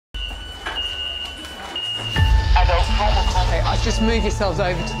Just move yourselves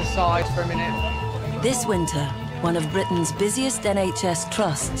over to the side for a minute. This winter, one of Britain's busiest NHS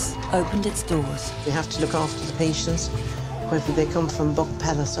trusts opened its doors. We have to look after the patients, whether they come from Buck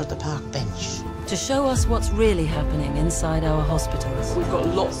Palace or the Park Bench. To show us what's really happening inside our hospitals. We've got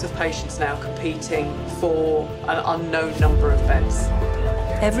lots of patients now competing for an unknown number of beds.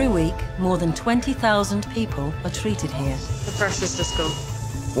 Every week, more than 20,000 people are treated here. The pressure's just gone.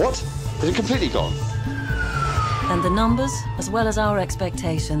 What? Is it completely gone? And the numbers, as well as our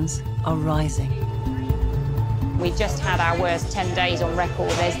expectations, are rising. We just had our worst 10 days on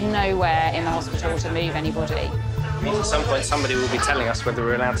record. There's nowhere in the hospital to move anybody. It means at some point somebody will be telling us whether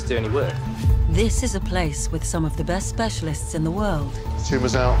we're allowed to do any work. This is a place with some of the best specialists in the world.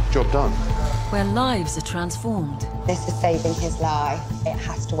 Tumour's out, job done. Where lives are transformed. This is saving his life. It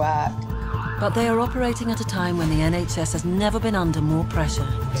has to work. But they are operating at a time when the NHS has never been under more pressure.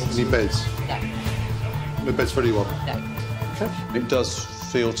 Any beds? No. No beds for anyone? No. Okay. It does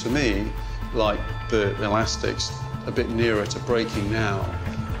feel to me like the elastic's a bit nearer to breaking now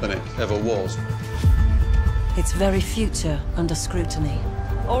than it ever was. Its very future under scrutiny.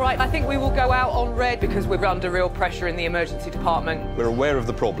 All right, I think we will go out on red because we're under real pressure in the emergency department. We're aware of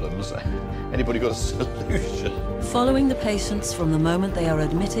the problems. Anybody got a solution? Following the patients from the moment they are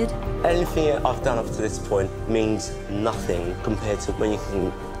admitted. Anything I've done up to this point means nothing compared to when you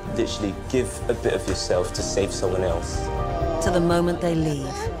can literally give a bit of yourself to save someone else. To the moment they leave.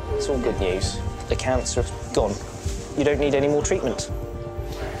 It's all good news. The cancer's gone. You don't need any more treatment.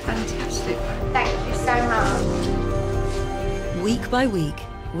 Fantastic. Thank you so much. Week by week,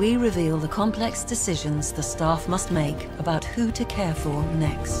 we reveal the complex decisions the staff must make about who to care for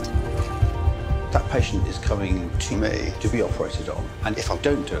next. That patient is coming to me to be operated on, and if I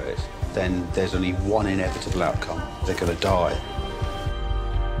don't do it, then there's only one inevitable outcome. They're going to die.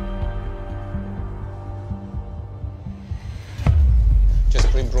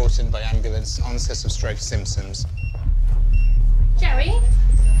 Just been brought in by ambulance, onset of stroke symptoms. Jerry,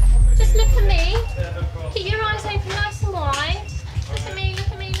 just look at me. Keep your eyes open nice and wide. Look at me, look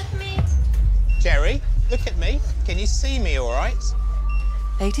at me, look at me. Jerry, look at me. Can you see me all right?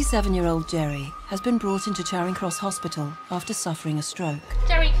 87-year-old Jerry has been brought into Charing Cross Hospital after suffering a stroke.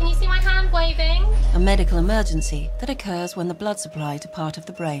 Jerry, can you see my hand waving? A medical emergency that occurs when the blood supply to part of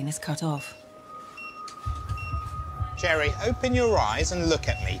the brain is cut off. Jerry, open your eyes and look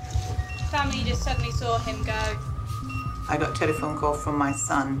at me. Family just suddenly saw him go. I got a telephone call from my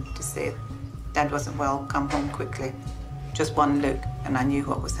son to say Dad wasn't well, come home quickly. Just one look and I knew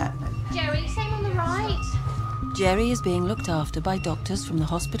what was happening. Jerry, same on the right. Jerry is being looked after by doctors from the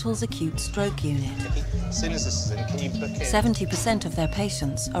hospital's acute stroke unit. As soon as this is in, can you book in? 70% of their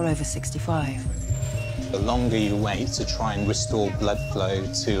patients are over 65. The longer you wait to try and restore blood flow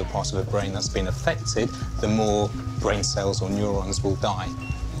to a part of the brain that's been affected, the more brain cells or neurons will die.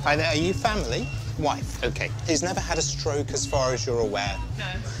 Hi there, are you family? Wife, OK. He's never had a stroke as far as you're aware? No.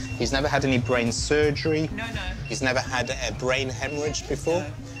 He's never had any brain surgery? No. He's never had a brain hemorrhage before?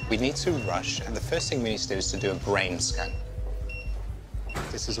 No. We need to rush, and the first thing we need to do is to do a brain scan.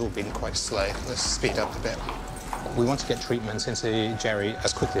 This has all been quite slow. Let's speed up a bit. We want to get treatment into Jerry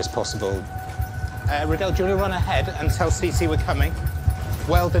as quickly as possible. Riddell, do you want to run ahead and tell CT we're coming?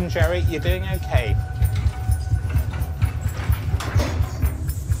 Well done, Jerry. You're doing OK.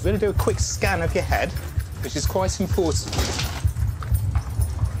 We're going to do a quick scan of your head, which is quite important.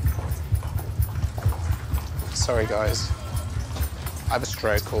 Sorry, guys. I have a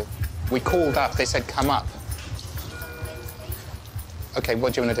stroke. We called up. They said, come up. OK,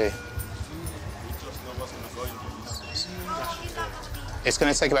 what do you want to do? It's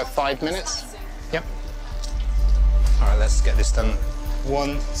going to take about 5 minutes. Yep. All right, let's get this done.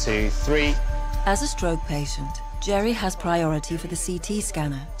 1, 2, 3. As a stroke patient, Jerry has priority for the CT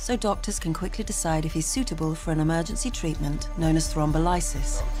scanner, so doctors can quickly decide if he's suitable for an emergency treatment known as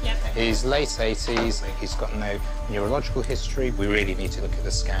thrombolysis. Yep. He's late 80s, he's got no neurological history. We really need to look at the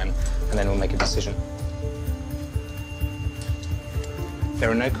scan, and then we'll make a decision.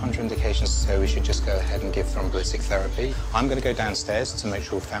 There are no contraindications, so we should just go ahead and give thrombolytic therapy. I'm going to go downstairs to make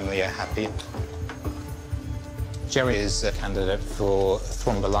sure family are happy. Jerry is a candidate for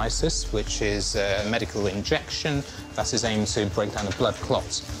thrombolysis, which is a medical injection that is aimed to break down a blood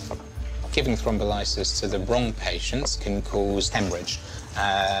clot. Giving thrombolysis to the wrong patients can cause hemorrhage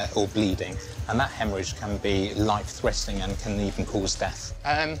or bleeding, and that hemorrhage can be life-threatening and can even cause death.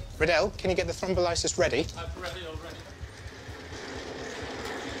 Riddell, can you get the thrombolysis ready? I'm ready already.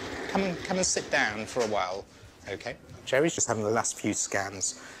 Come and sit down for a while. OK. Jerry's just having the last few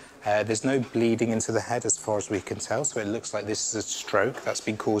scans. There's no bleeding into the head as far as we can tell, so it looks like this is a stroke that's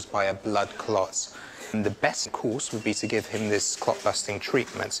been caused by a blood clot. And the best course would be to give him this clot-busting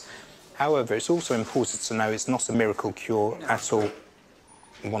treatment. However, it's also important to know it's not a miracle cure at all.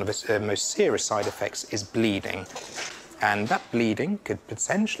 One of its most serious side effects is bleeding. And that bleeding could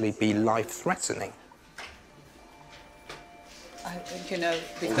potentially be life-threatening. I think, you know,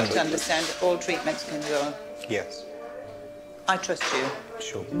 we've got to understand that all treatments can go. Yes. I trust you.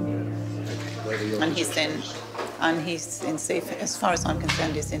 Sure. And he's in safe, as far as I'm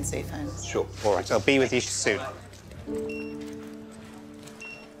concerned, he's in safe hands. Sure. All right, I'll be with you soon.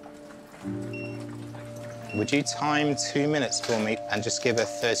 Would you time 2 minutes for me and just give a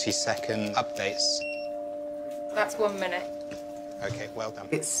 30-second updates? That's 1 minute. OK, well done.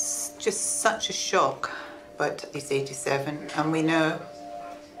 It's just such a shock, but he's 87, and we know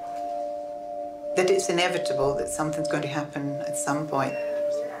that it's inevitable that something's going to happen at some point.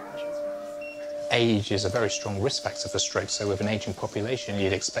 Age is a very strong risk factor for stroke, so with an ageing population,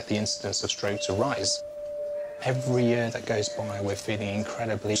 you'd expect the incidence of stroke to rise. Every year that goes by, we're feeling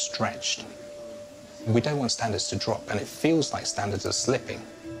incredibly stretched. We don't want standards to drop, and it feels like standards are slipping.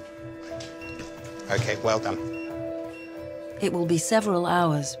 OK, well done. It will be several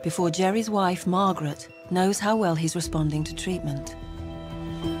hours before Jerry's wife, Margaret, knows how well he's responding to treatment.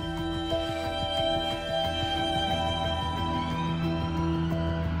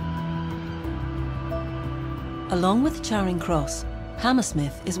 Along with Charing Cross,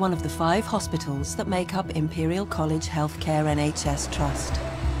 Hammersmith is one of the 5 hospitals that make up Imperial College Healthcare NHS Trust.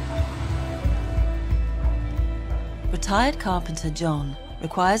 Retired carpenter John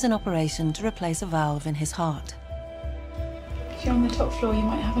requires an operation to replace a valve in his heart. If you're on the top floor, you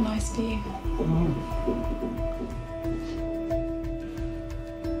might have a nice view.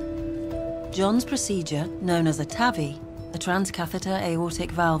 John's procedure, known as a TAVI, a transcatheter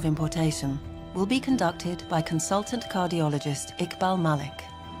aortic valve importation, will be conducted by consultant cardiologist Iqbal Malik.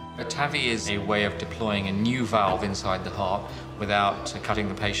 A TAVI is a way of deploying a new valve inside the heart without cutting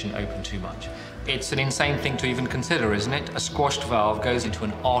the patient open too much. It's an insane thing to even consider, isn't it? A squashed valve goes into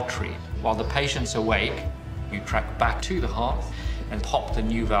an artery. While the patient's awake, you track back to the heart and pop the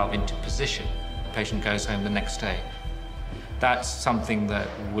new valve into position. The patient goes home the next day. That's something that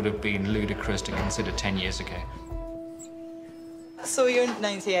would have been ludicrous to consider 10 years ago. So you're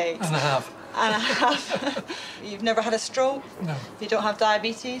 98? And a half. And a half. You've never had a stroke? No. You don't have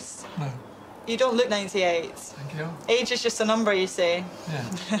diabetes? No. You don't look 98. Thank you. Age is just a number, you say?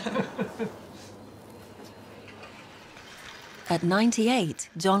 Yeah. At 98,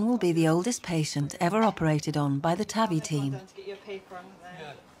 John will be the oldest patient ever operated on by the TAVI team.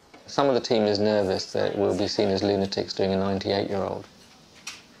 Some of the team is nervous that we'll be seen as lunatics doing a 98-year-old.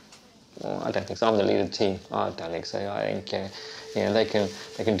 Well, I don't think so. I'm the leader of the team. I don't think so. I think you know, they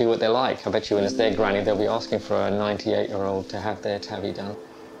can do what they like. I bet you when it's their granny, they'll be asking for a 98-year-old to have their TAVI done.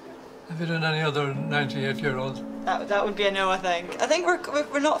 Have you done any other 98-year-olds? That would be a no, I think. I think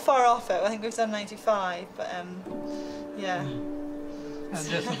we're not far off it. I think we've done 95, but yeah. And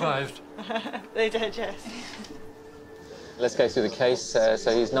they survived. They did, yes. Let's go through the case.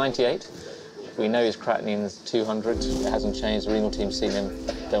 So he's 98. We know his creatinine's 200. It hasn't changed. The renal team's seen him.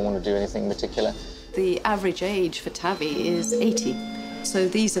 Don't want to do anything particular. The average age for TAVI is 80. So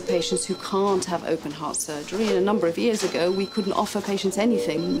these are patients who can't have open heart surgery. And a number of years ago, we couldn't offer patients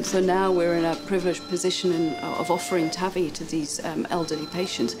anything. So now we're in a privileged position of offering TAVI to these elderly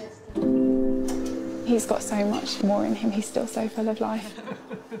patients. He's got so much more in him. He's still so full of life.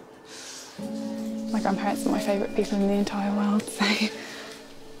 My grandparents are my favourite people in the entire world, so I'm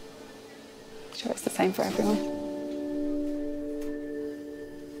sure it's the same for everyone.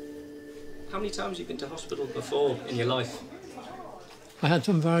 How many times have you been to hospital before in your life? I had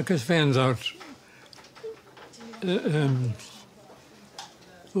some varicose veins out when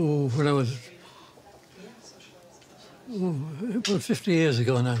I was about 50 years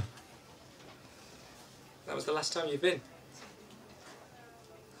ago now. That was the last time you've been?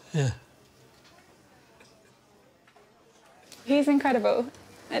 Yeah. He's incredible.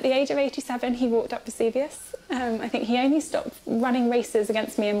 At the age of 87, he walked up Vesuvius. I think he only stopped running races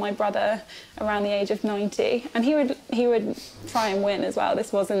against me and my brother around the age of 90. And he would try and win as well.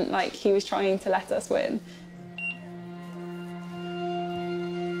 This wasn't like he was trying to let us win.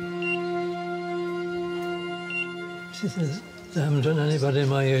 She says, they haven't done anybody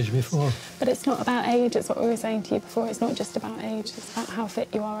my age before. But it's not about age, it's what we were saying to you before. It's not just about age, it's about how fit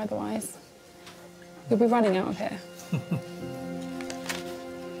you are otherwise. You'll be running out of here.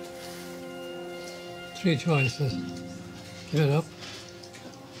 3 choices. Give it up,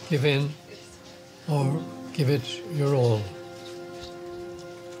 give in, or give it your all.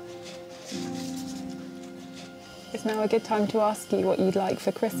 It's now a good time to ask you what you'd like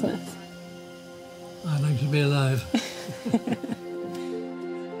for Christmas. I like to be alive.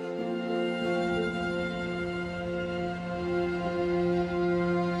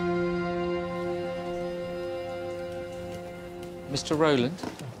 Mr. Rowland.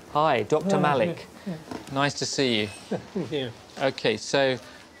 Hi, Dr. Malik. Yeah. Nice to see you. Yeah. Okay, so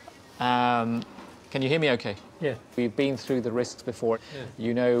can you hear me okay? Yeah. We've been through the risks before. Yeah.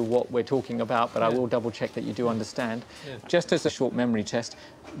 You know what we're talking about, but I Yeah. will double check that you do understand. Yeah. Just as a short memory test,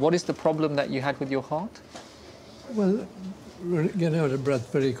 what is the problem that you had with your heart? Well, get out of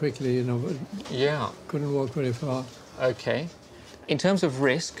breath very quickly, you know. But yeah. Couldn't walk very far. Okay. In terms of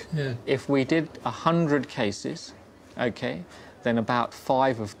risk, Yeah. if we did 100 cases, okay, then about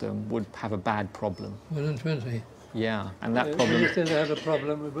 5 of them would have a bad problem. 1 in 20. Yeah, and that problem... You still have a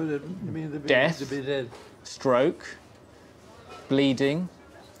problem with it. You mean Death, to be dead. stroke, bleeding,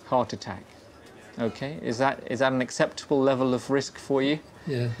 heart attack. Okay, is that an acceptable level of risk for you?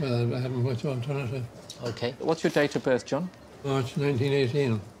 Yeah, well, I haven't much alternative. Okay. What's your date of birth, John? March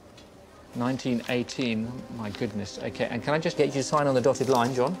 1918. 1918, my goodness. Okay, and can I just get you to sign on the dotted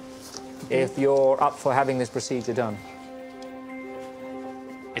line, John, if you're up for having this procedure done?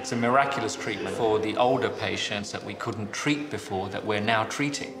 It's a miraculous treatment for the older patients that we couldn't treat before that we're now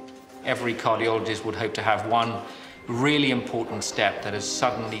treating. Every cardiologist would hope to have one really important step that has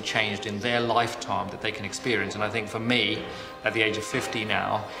suddenly changed in their lifetime that they can experience. And I think for me, at the age of 50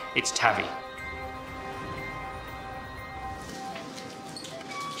 now, it's TAVI.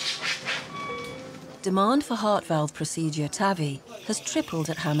 Demand for heart valve procedure TAVI has tripled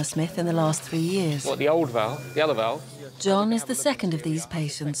at Hammersmith in the last 3 years. What, the old valve? The other valve? John is the second of these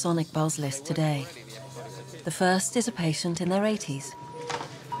patients on Iqbal's list today. The first is a patient in their 80s.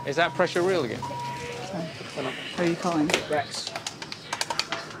 Is that pressure real again? Who are you calling? Rex.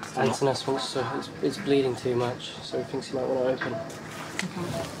 Antonis wants to, it's bleeding too much, so he thinks he might want to open.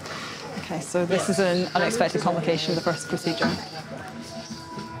 Okay, so this is an unexpected complication of the first procedure.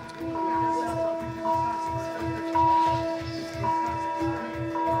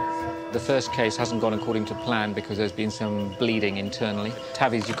 The first case hasn't gone according to plan because there's been some bleeding internally.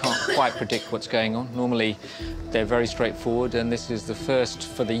 TAVIs, you can't quite predict what's going on. Normally, they're very straightforward, and this is the first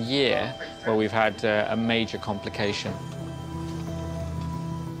for the year where we've had a major complication.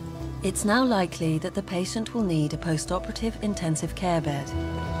 It's now likely that the patient will need a post-operative intensive care bed.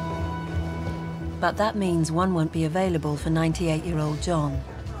 But that means one won't be available for 98-year-old John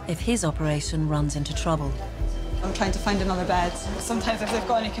if his operation runs into trouble. I'm trying to find another bed. Sometimes if they've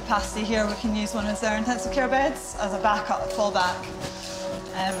got any capacity here, we can use one of their intensive care beds as a backup, fallback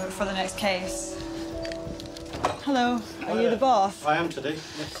for the next case. Hello, are you the boss? I am today,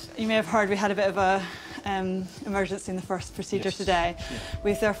 yes. You may have heard we had a bit of a emergency in the first procedure today. Yeah.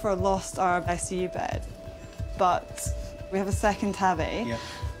 We've therefore lost our ICU bed, but we have a second TAVI. Yeah.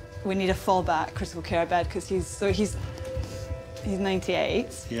 We need a fallback critical care bed because he's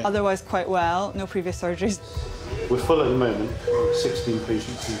 98, Yeah. otherwise quite well, no previous surgeries. We're full at the moment, 16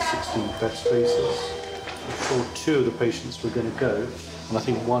 patients and 16 bed spaces. We're sure 2 of the patients were going to go, and I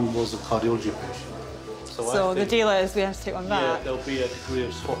think 1 was a cardiology patient. So the deal is we have to take one back? Yeah, there'll be a degree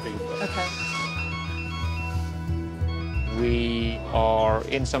of swapping. Okay. We are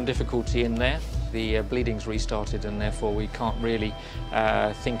in some difficulty in there. The bleeding's restarted, and therefore we can't really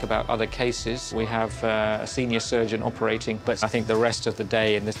think about other cases. We have a senior surgeon operating, but I think the rest of the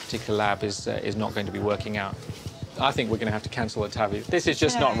day in this particular lab is not going to be working out. I think we're going to have to cancel the TAVI. This is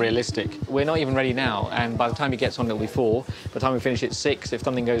just not realistic. We're not even ready now, and by the time he gets on, it'll be 4. By the time we finish at 6, if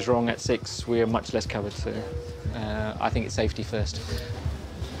something goes wrong at 6, we are much less covered. So I think it's safety first.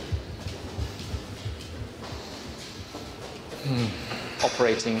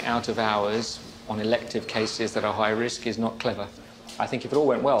 Operating out of hours on elective cases that are high risk is not clever. I think if it all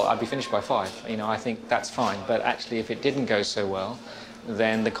went well, I'd be finished by 5. You know, I think that's fine. But actually, if it didn't go so well,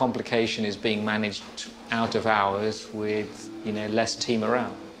 then the complication is being managed out of hours with, you know, less team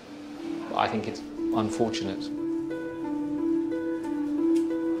around. I think it's unfortunate.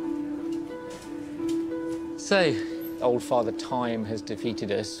 So, old Father Time has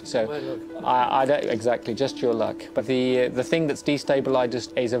defeated us. So I don't exactly, just your luck. But the thing that's destabilized us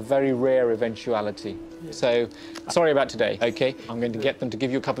is a very rare eventuality. So sorry about today, okay? I'm going to get them to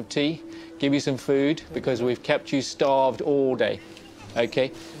give you a cup of tea, give you some food, because we've kept you starved all day,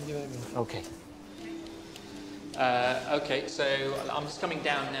 okay? Okay. Okay, so I'm just coming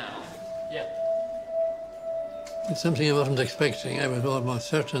down now. Yeah. It's something I wasn't expecting. I was almost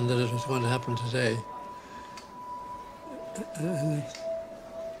certain that it was going to happen today.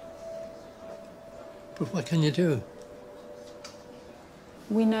 But what can you do?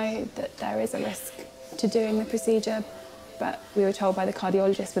 We know that there is a risk to doing the procedure, but we were told by the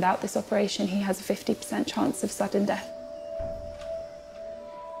cardiologist without this operation he has a 50% chance of sudden death.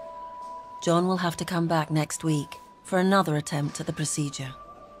 John will have to come back next week for another attempt at the procedure.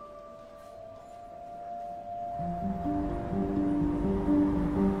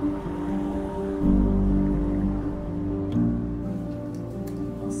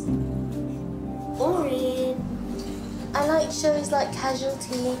 I like shows like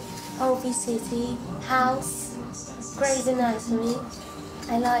Casualty, Holby City, House, Grey's Anatomy.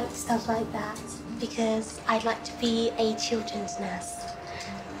 I like stuff like that because I'd like to be a children's nurse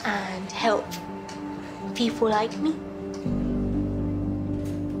and help people like me.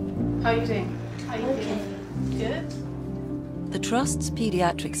 How are you doing? How are you doing? Good? The Trust's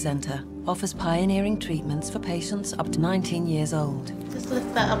Paediatric Centre offers pioneering treatments for patients up to 19 years old. Just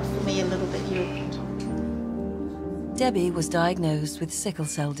lift that up for me a little bit, you. Debbie was diagnosed with sickle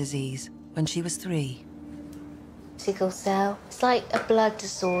cell disease when she was 3. Sickle cell, it's like a blood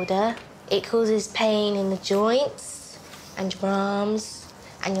disorder. It causes pain in the joints and your arms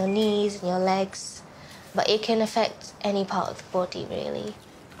and your knees and your legs, but it can affect any part of the body, really.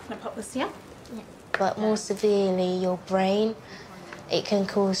 Can I pop this here? Yeah. But more severely, your brain. It can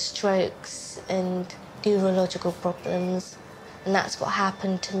cause strokes and neurological problems, and that's what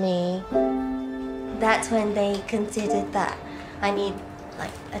happened to me. That's when they considered that I need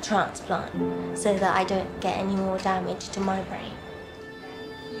like a transplant so that I don't get any more damage to my brain.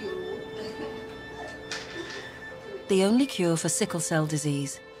 The only cure for sickle cell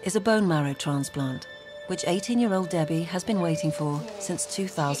disease is a bone marrow transplant, which 18-year-old Debbie has been waiting for since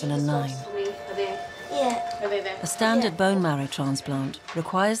 2009. A standard bone marrow transplant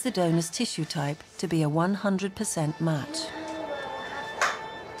requires the donor's tissue type to be a 100% match.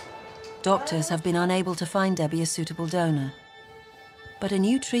 Doctors have been unable to find Debbie a suitable donor, but a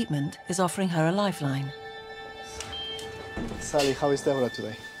new treatment is offering her a lifeline. Sally, how is Deborah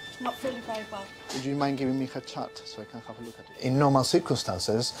today? Not feeling very well. Would you mind giving me her chart so I can have a look at it? In normal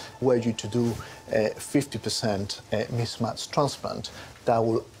circumstances, were you to do a 50% mismatch transplant, that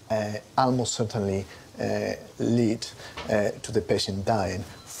will almost certainly lead to the patient dying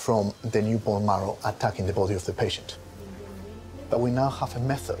from the new bone marrow attacking the body of the patient. But we now have a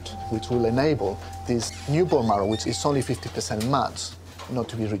method which will enable this new bone marrow, which is only 50% match, not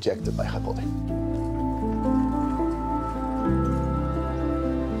to be rejected by her body.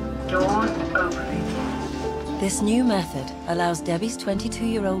 Door opening. This new method allows Debbie's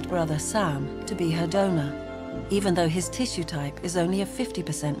 22-year-old brother Sam to be her donor, even though his tissue type is only a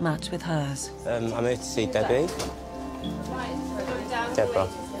 50% match with hers. I'm here to see Debbie. Deborah.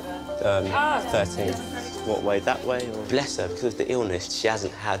 13. What way, that way? Or... Bless her, because of the illness, she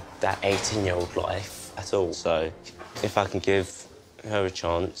hasn't had that 18-year-old life at all. So if I can give her a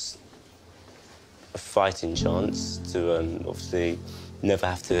chance, a fighting chance to obviously never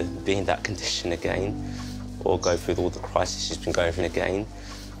have to be in that condition again or go through all the crisis she's been going through again,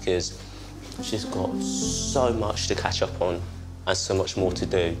 because she's got so much to catch up on and so much more to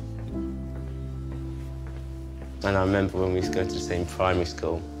do. And I remember when we was going to the same primary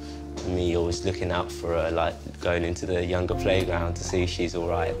school, me always looking out for her, like going into the younger playground to see if she's all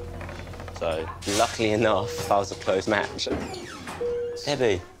right. So, luckily enough, I was a close match.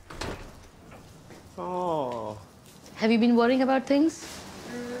 Debbie. Oh. Have you been worrying about things?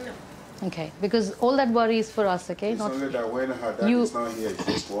 No. Okay, because all that worry is for us, okay? It's only that when her dad is not here,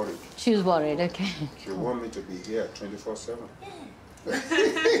 she's worried. She's worried, okay. She wants me to be here 24/7.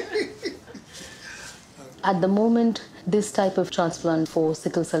 At the moment, this type of transplant for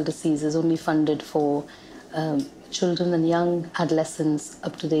sickle cell disease is only funded for children and young adolescents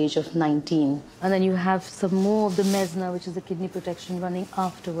up to the age of 19. And then you have some more of the Mesna, which is the kidney protection, running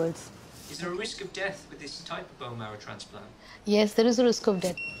afterwards. Is there a risk of death with this type of bone marrow transplant? Yes, there is a risk of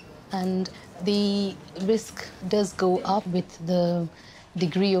death. And the risk does go up with the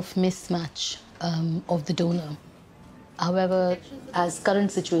degree of mismatch of the donor. However, as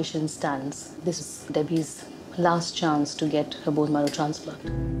current situation stands, this is Debbie's last chance to get her bone marrow transplant.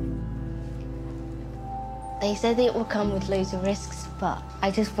 They said it will come with loads of risks, but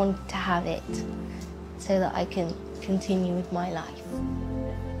I just wanted to have it so that I can continue with my life.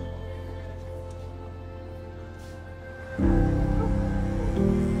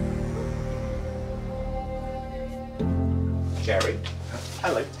 Jerry,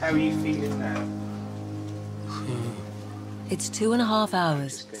 hello. How are you feeling now? It's 2.5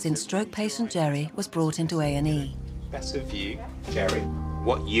 hours since stroke patient Jerry was brought into A&E. Better view. Jerry,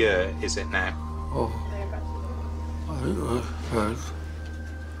 what year is it now? Oh, I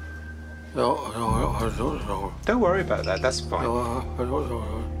don't know. Don't worry about that, that's fine. No, I don't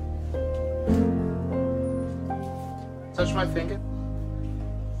know. Touch my finger.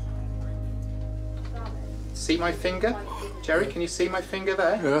 See my finger? Jerry, can you see my finger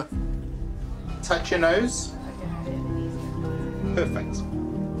there? Yeah. Touch your nose. Perfect.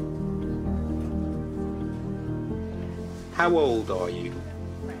 How old are you?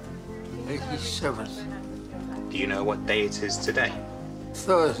 87. Do you know what day it is today?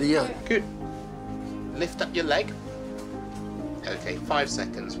 Thursday, yeah. Good. Lift up your leg. Okay, 5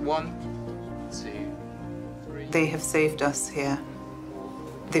 seconds. 1, 2, 3. They have saved us here.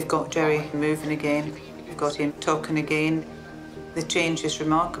 They've got Jerry moving again. They've got him talking again. The change is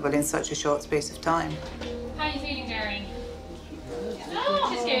remarkable in such a short space of time. How are you feeling, Jerry?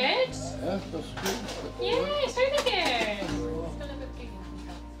 Oh, it's good. Yeah, it's really good.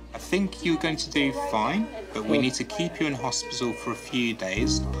 I think you're going to do fine, but we need to keep you in hospital for a few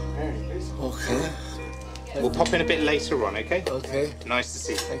days. Okay. We'll pop in a bit later on, okay? Okay. Nice to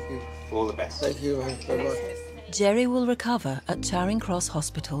see you. Thank you. All the best. Thank you very much. Jerry will recover at Charing Cross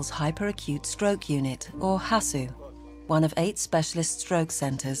Hospital's Hyperacute Stroke Unit, or HASU, one of 8 specialist stroke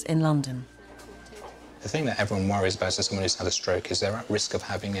centres in London. The thing that everyone worries about as someone who's had a stroke is they're at risk of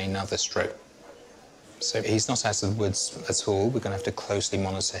having another stroke. So he's not out of the woods at all. We're going to have to closely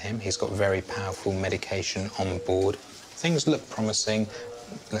monitor him. He's got very powerful medication on board. Things look promising.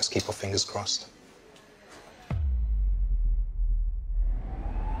 Let's keep our fingers crossed.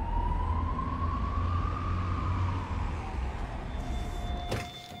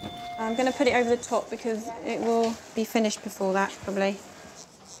 I'm going to put it over the top because it will be finished before that, probably.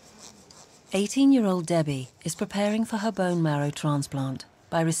 18-year-old Debbie is preparing for her bone marrow transplant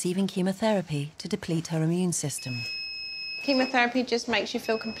by receiving chemotherapy to deplete her immune system. Chemotherapy just makes you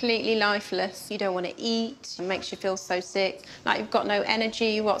feel completely lifeless. You don't want to eat. It makes you feel so sick, like you've got no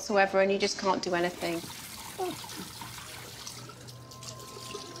energy whatsoever and you just can't do anything.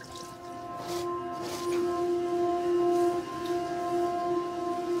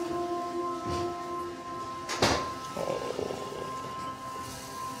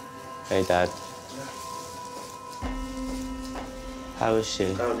 Hey, Dad. How is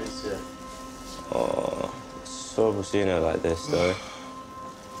she? Oh, it's horrible seeing her like this, though.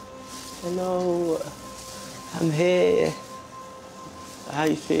 Hello. I'm here. How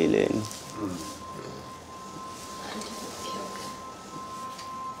you feeling?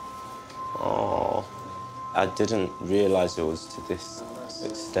 Oh, I didn't realise it was to this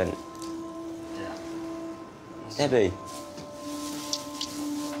extent. Debbie.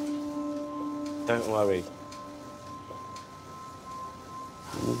 Don't worry.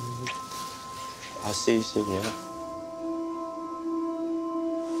 I'll see you soon, yeah?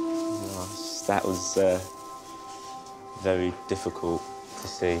 Oh, that was very difficult to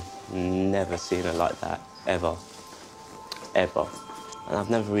see. Never seen her like that, ever. Ever. And I've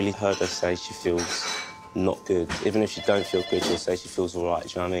never really heard her say she feels not good. Even if she don't feel good, she'll say she feels all right, do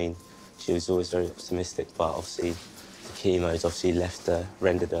you know what I mean? She was always very optimistic, but obviously the chemo's obviously left her,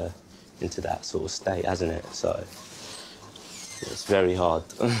 rendered her into that sort of state, hasn't it? So it's very hard.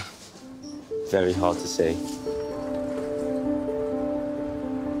 Very hard to see.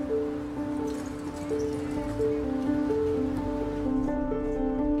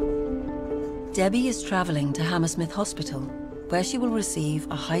 Debbie is travelling to Hammersmith Hospital, where she will receive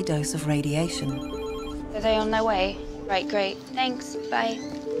a high dose of radiation. Are they on their way? Right, great. Thanks, bye.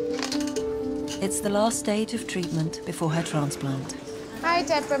 It's the last stage of treatment before her transplant. Hi,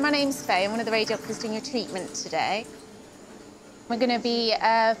 Deborah. My name's Faye. I'm one of the radiographers doing your treatment today. We're going to be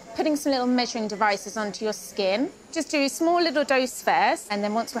putting some little measuring devices onto your skin. Just do a small little dose first, and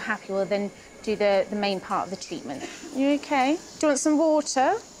then once we're happy, we'll then do the main part of the treatment. You OK? Do you want some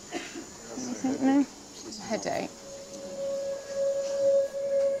water? No? Just a headache.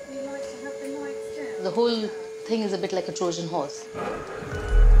 The whole thing is a bit like a Trojan horse.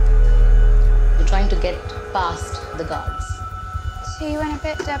 You're trying to get past the guards. See you in a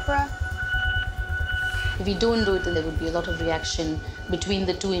bit, Deborah. If we don't do it, then there would be a lot of reaction between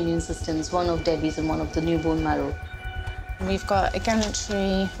the two immune systems, one of Debbie's and one of the new bone marrow. We've got a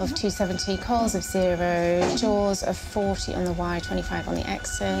gantry of 270, coils of 0, jaws of 40 on the Y, 25 on the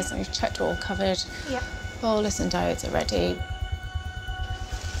X's, and we've checked all covered. Yep. Bolus and diodes are ready.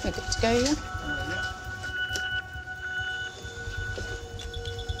 We're good to go, yeah?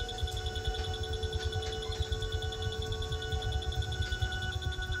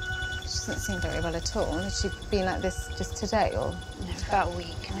 She doesn't seem very well at all. Has she been like this just today, or? It's about a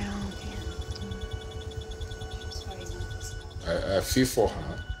week now. I feel for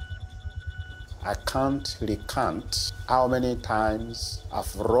her. I can't recount how many times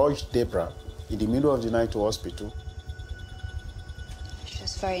I've rushed Deborah in the middle of the night to hospital. She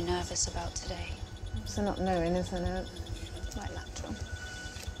was very nervous about today. It's not knowing, isn't it?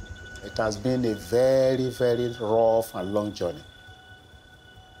 It has been a very, very rough and long journey.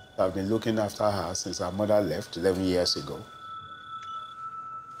 I've been looking after her since her mother left 11 years ago.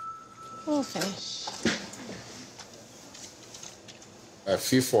 We'll finish. I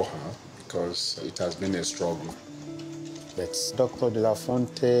feel for her because it has been a struggle. But Dr. De La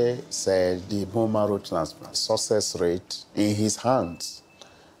Fonte said the bone marrow transplant success rate in his hands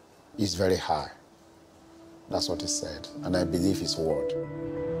is very high. That's what he said, and I believe his word.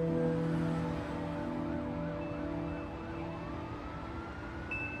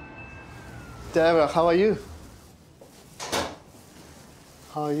 Deborah, how are you?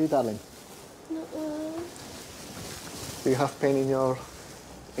 How are you, darling? Do you have pain in your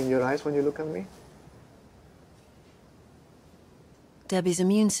eyes when you look at me? Debbie's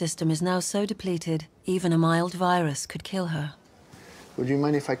immune system is now so depleted, even a mild virus could kill her. Would you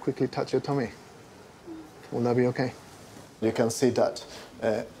mind if I quickly touch your tummy? Will that be okay? You can see that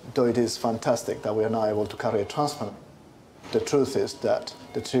though it is fantastic that we are now able to carry a transplant, the truth is that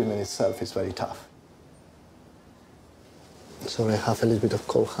the treatment itself is very tough. So I have a little bit of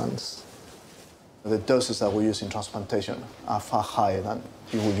cold hands. The doses that we use in transplantation are far higher than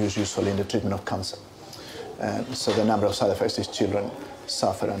you would use usually in the treatment of cancer. So the number of side effects these children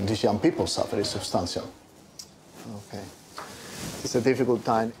suffer and these young people suffer is substantial. Okay. It's a difficult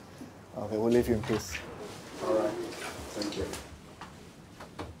time. Okay, we'll leave you in peace. All right. Thank you.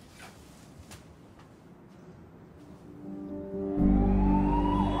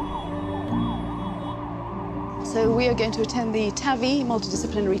 So we are going to attend the TAVI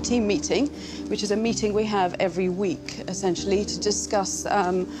multidisciplinary team meeting, which is a meeting we have every week, essentially, to discuss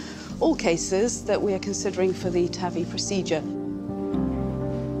all cases that we are considering for the TAVI procedure.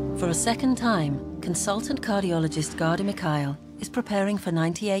 For a second time, consultant cardiologist Garda Mikhail is preparing for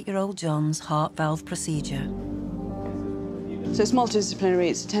 98-year-old John's heart valve procedure. So it's multidisciplinary,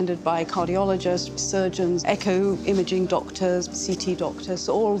 it's attended by cardiologists, surgeons, echo imaging doctors, CT doctors,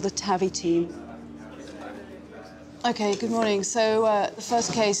 so all the TAVI team. Okay, good morning. So the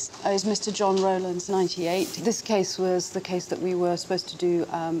first case is Mr. John Rowlands, 98. This case was the case that we were supposed to do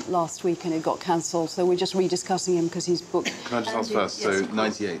last week and it got cancelled, so we're just rediscussing him because he's booked. Can I just ask first, so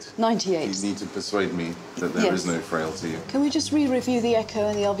 98? 98. You need to persuade me that there is no frailty. Can we just re-review the echo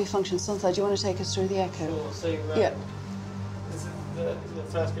and the LV function? Something? Do you want to take us through the echo? Sure, so, yeah. This is the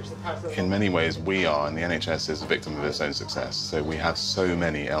first picture of the In many ways, we are, and the NHS is a victim of its own success. So we have so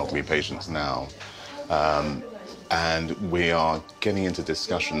many elderly patients now. And we are getting into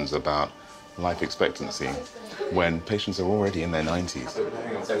discussions about life expectancy when patients are already in their 90s.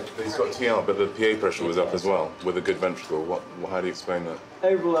 Hang on, so he's got TR, but the PA pressure was up as well, with a good ventricle. How do you explain that?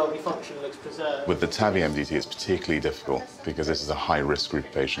 overall LV function looks preserved. With the TAVI MDT, it's particularly difficult because this is a high-risk group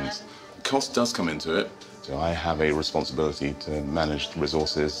of patients. Cost does come into it, so I have a responsibility to manage the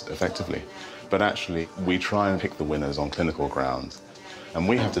resources effectively. But actually, we try and pick the winners on clinical grounds, and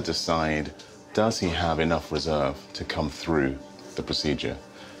we have to decide, does he have enough reserve to come through the procedure?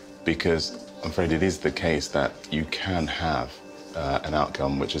 Because I'm afraid it is the case that you can have an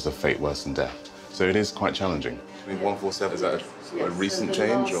outcome which is a fate worse than death. So it is quite challenging. 147, is that a recent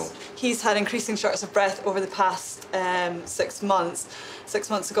change, or? He's had increasing shortness of breath over the past 6 months. 6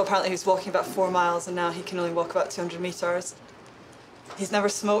 months ago, apparently, he was walking about 4 miles, and now he can only walk about 200 metres. He's never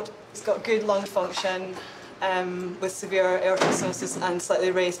smoked. He's got good lung function with severe aortic stenosis and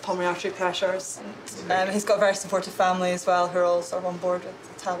slightly raised pulmonary artery pressures. He's got a very supportive family as well, who are all sort of on board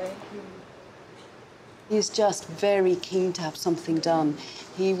with TAVI. He's just very keen to have something done.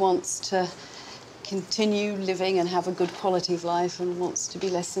 He wants to continue living and have a good quality of life and wants to be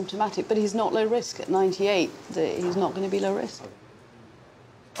less symptomatic, but he's not low risk at 98. He's not going to be low risk.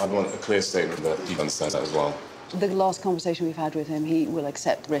 I'd want a clear statement that he understands that as well. The last conversation we've had with him, he will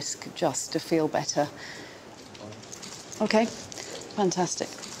accept risk just to feel better. Okay, fantastic.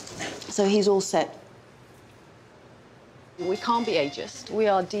 So he's all set. We can't be ageist. We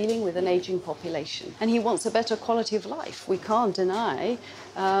are dealing with an aging population, and he wants a better quality of life. We can't deny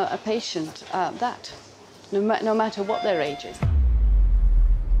a patient that, no matter what their age is.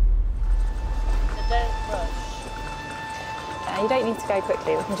 You don't need to go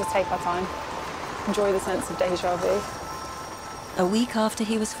quickly. We can just take our time. Enjoy the sense of déjà vu. A week after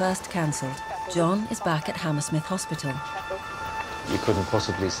he was first cancelled, John is back at Hammersmith Hospital. You couldn't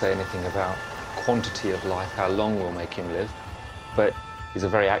possibly say anything about quantity of life, how long we'll make him live, but he's a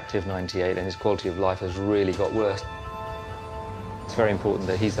very active 98 and his quality of life has really got worse. It's very important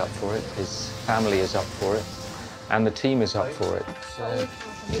that he's up for it, his family is up for it, and the team is up for it. So,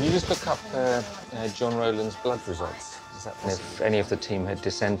 can you just look up John Rowland's blood results? If any of the team had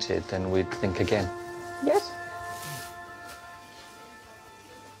dissented, then we'd think again. Yes.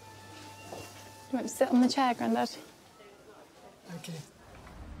 you want to sit on the chair, Grandad? Okay.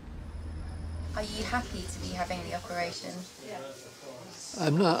 Are you happy to be having the operation?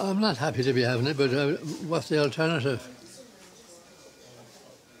 I'm not happy to be having it, but what's the alternative?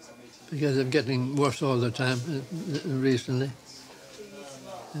 Because I'm getting worse all the time recently.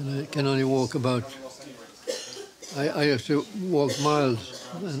 And I can only walk about... I used to walk miles,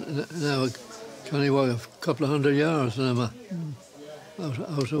 and now I can only walk a couple of 100 yards, and I'm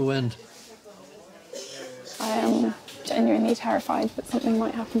out of wind. I am genuinely terrified that something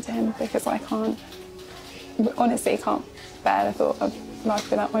might happen to him because I honestly can't bear the thought of life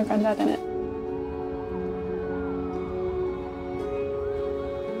without my granddad in it.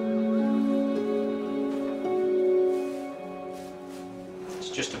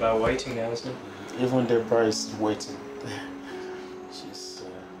 It's just about waiting now, isn't it? Even Deborah is waiting. She's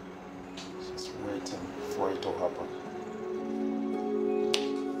waiting for it to happen.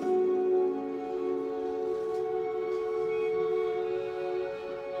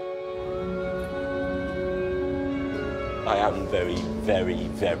 I am very, very,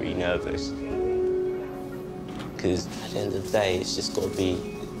 very nervous. Because at the end of the day, it's just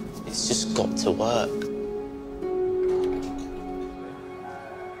got to work.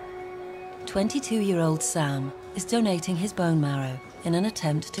 22-year-old Sam is donating his bone marrow in an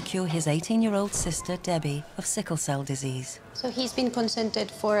attempt to cure his 18-year-old sister, Debbie, of sickle cell disease. So he's been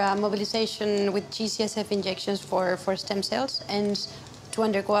consented for mobilization with GCSF injections for stem cells and to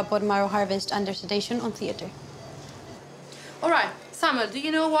undergo a bone marrow harvest under sedation on theatre. All right, Samuel, do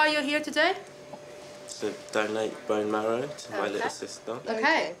you know why you're here today? To donate bone marrow to my little sister.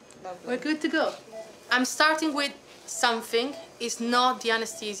 Okay, we're good to go. I'm starting with something. It's not the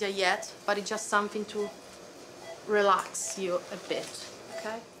anesthesia yet, but it's just something to relax you a bit,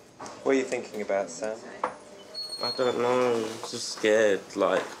 okay? What are you thinking about, Sam? I don't know, I'm just scared,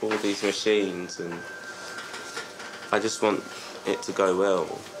 like, all these machines, and I just want it to go well.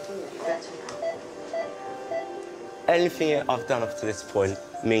 Anything I've done up to this point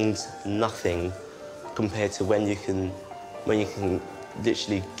means nothing compared to when you can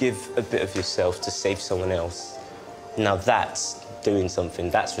literally give a bit of yourself to save someone else. Now that's doing something,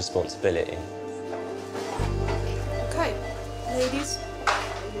 that's responsibility. Okay, ladies, are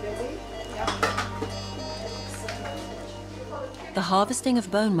you ready? Yeah. The harvesting of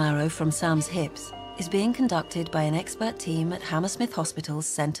bone marrow from Sam's hips is being conducted by an expert team at Hammersmith Hospital's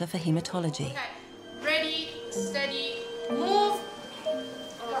Centre for Haematology. Okay, ready, steady, move.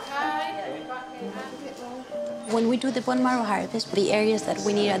 Okay. When we do the bone marrow harvest, the areas that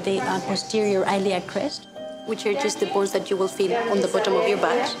we need are the posterior iliac crest, which are just the bones that you will feel on the bottom of your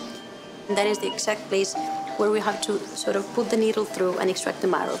back. And that is the exact place where we have to sort of put the needle through and extract the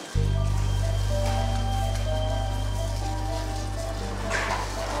marrow.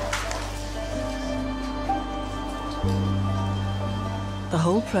 The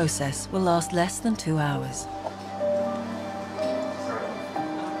whole process will last less than 2 hours.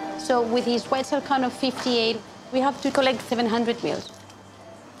 So with his white cell count of 58, we have to collect 700 mils.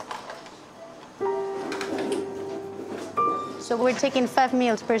 So we're taking 5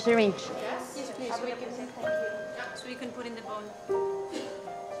 mils per syringe. Yes, please. So you can put in the bone.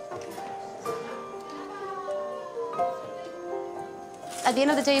 At the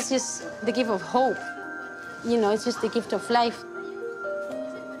end of the day, it's just the gift of hope. You know, it's just the gift of life.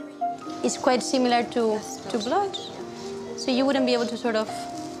 It's quite similar to blood, so you wouldn't be able to sort of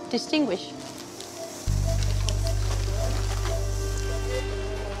distinguish.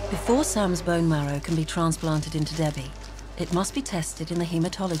 Before Sam's bone marrow can be transplanted into Debbie, it must be tested in the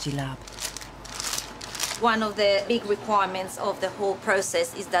haematology lab. One of the big requirements of the whole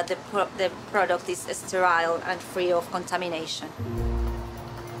process is that the product is sterile and free of contamination.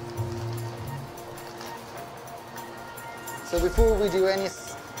 So before we do any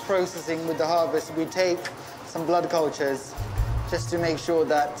processing with the harvest, we take some blood cultures just to make sure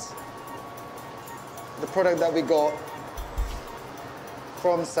that the product that we got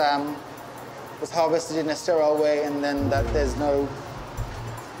from Sam was harvested in a sterile way, and then that there's no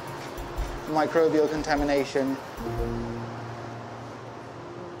microbial contamination.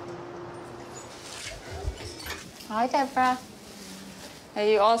 Hi, Deborah. Are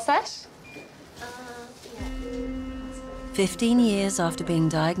you all set? 15 years after being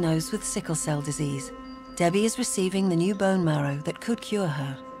diagnosed with sickle cell disease, Debbie is receiving the new bone marrow that could cure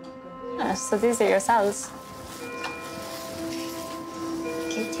her. So these are your cells.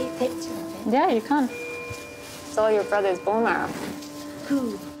 Can you take a picture of it? Yeah, you can. It's all your brother's bone marrow.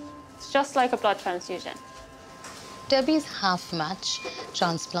 Cool. It's just like a blood transfusion. Debbie's half-match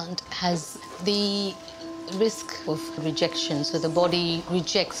transplant has the risk of rejection. So the body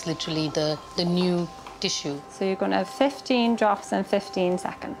rejects literally the new tissue. So you're going to have 15 drops in 15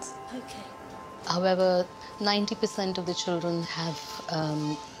 seconds. Okay. However, 90% of the children have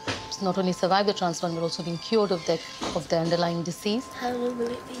not only survived the transplant, but also been cured of the underlying disease. How long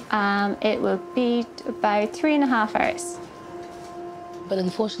will it be? It will be about 3.5 hours. But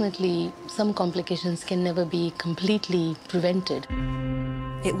unfortunately, some complications can never be completely prevented.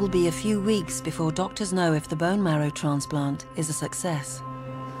 It will be a few weeks before doctors know if the bone marrow transplant is a success.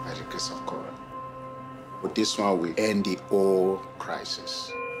 By the grace of God. But this one will end the whole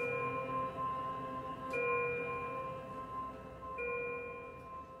crisis.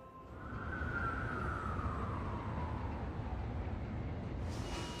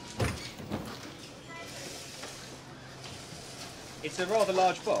 It's a rather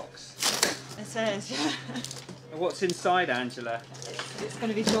large box. It says, yeah. What's inside, Angela? It's going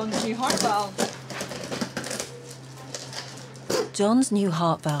to be John's new heart valve. John's new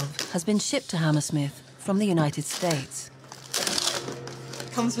heart valve has been shipped to Hammersmith from the United States.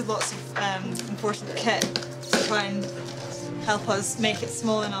 It comes with lots of important kit to try and help us make it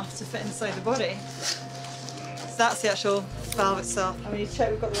small enough to fit inside the body. So that's the actual valve itself. And we need to check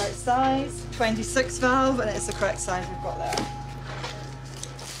we've got the right size. 26 valve, and it's the correct size we've got there.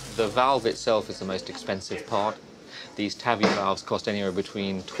 The valve itself is the most expensive part. These TAVI valves cost anywhere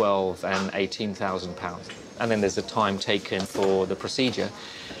between £12,000 and £18,000. And then there's the time taken for the procedure.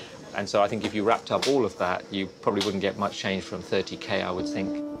 And so I think if you wrapped up all of that, you probably wouldn't get much change from 30K, I would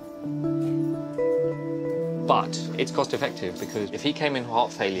think. But it's cost effective because if he came in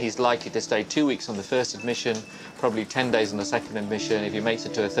heart failure, he's likely to stay 2 weeks on the first admission, probably 10 days on the second admission. If he makes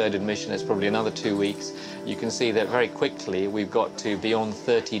it to a third admission, it's probably another 2 weeks. You can see that very quickly we've got to beyond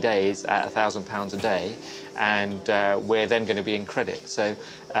 30 days at £1,000 a day, and we're then going to be in credit. So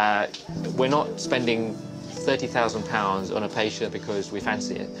we're not spending £30,000 on a patient because we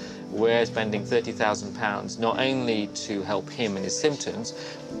fancy it. We're spending £30,000 not only to help him and his symptoms,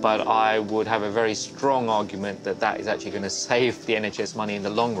 but I would have a very strong argument that that is actually going to save the NHS money in the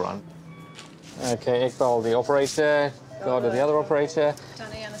long run. OK, Iqbal, the operator, Garda, the other operator.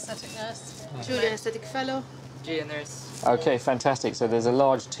 Danny, anaesthetic nurse. Julie, anaesthetic fellow. Gia, nurse. OK, fantastic. So there's a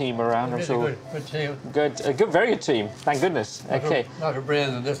large team around, I'm sure. Good team. Good, very good team. Thank goodness. OK. A lot of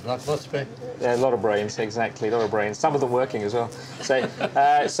brains in this lot, must be. Yeah, a lot of brains, exactly, a lot of brains. Some of them working as well. So,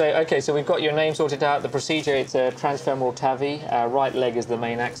 OK, so we've got your name sorted out. The procedure, it's a transfemoral TAVI. Right leg is the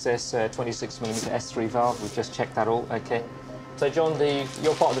main access, 26mm S3 valve. We've just checked that all. OK. So, John,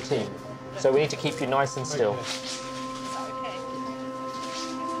 you're part of the team. So we need to keep you nice and still.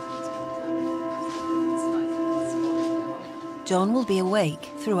 John will be awake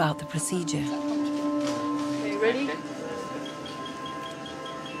throughout the procedure. Okay, ready?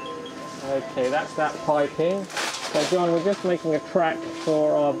 OK, that's that pipe in. So, John, we're just making a track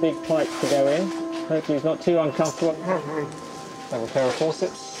for our big pipe to go in. Hopefully it's not too uncomfortable. Have a pair of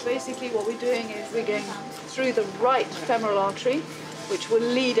forceps. Basically what we're doing is we're going through the right femoral artery, which will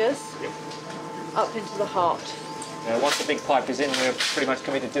lead us up into the heart. Once the big pipe is in, we're pretty much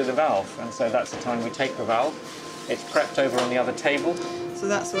committed to the valve, and so that's the time we take the valve. It's prepped over on the other table. So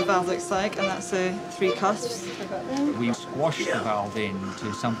that's what the valve looks like, and that's the 3 cusps. We squash the valve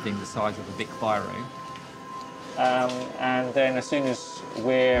into something the size of a big biro. And then as soon as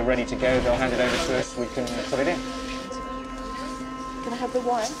we're ready to go, they'll hand it over to us, we can put it in. Can I have the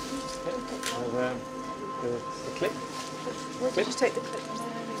wire? The clip. Where did you take the clip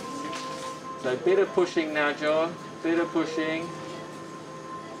from? So a bit of pushing now, John, bit of pushing.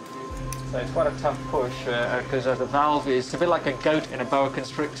 So it's quite a tough push because the valve is a bit like a goat in a boa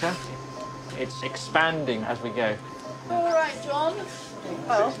constrictor. It's expanding as we go. All right, John.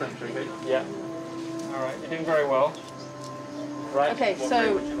 Well. Yeah. All right, you're doing very well. Right. Okay,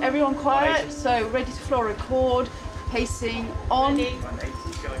 so everyone quiet. So ready to floor record. Pacing on.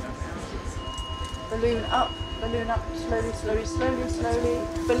 Balloon up, slowly, slowly, slowly, slowly.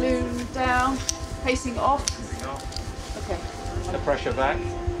 Balloon down. Pacing off. Okay. The pressure back.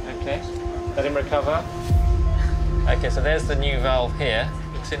 Okay. Let him recover. Okay, so there's the new valve here.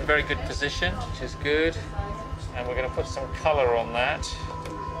 It's in very good position, which is good. And we're going to put some colour on that.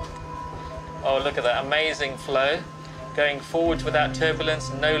 Oh, look at that amazing flow. Going forwards without turbulence,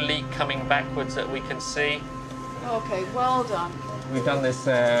 no leak coming backwards that we can see. Okay, well done. We've done this,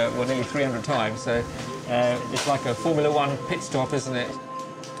 nearly 300 times, so it's like a Formula 1 pit stop, isn't it?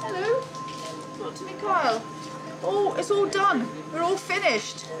 Hello. Talk to me, Kyle. Oh, it's all done. We're all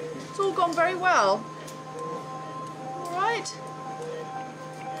finished. It's all gone very well. All right.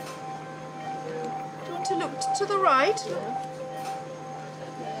 Do you want to look to the right?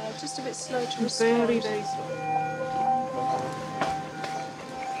 just a bit slow to respond. Very, very slow.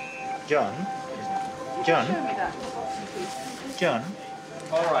 John? John? Show me that. John?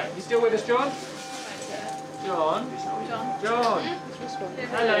 All right, you still with us, John? John? John?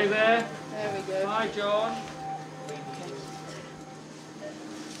 Hello there. There we go. Hi, John.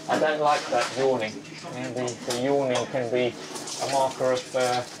 I don't like that yawning. And the yawning can be a marker of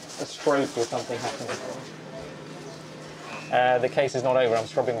a stroke or something happening. The case is not over, I'm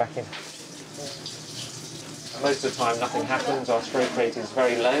scrubbing back in. Most of the time nothing happens, our stroke rate is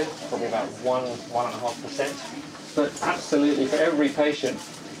very low, probably about 1–1.5%. But absolutely for every patient,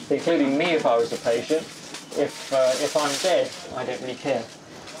 including me if I was a patient, if I'm dead, I don't really care.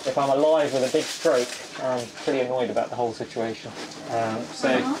 If I'm alive with a big stroke, I'm pretty annoyed about the whole situation. A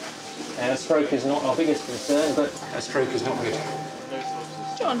stroke is not our biggest concern, but a stroke is not good.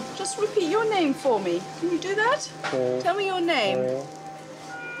 John, just repeat your name for me. Can you do that? Tell me your name.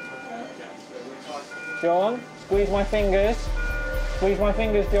 John, squeeze my fingers. Squeeze my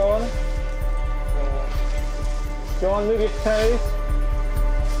fingers, John. John, move your toes.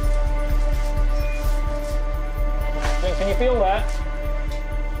 Can you feel that?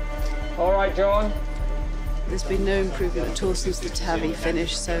 All right, John. There's been no improvement at all since the TAVI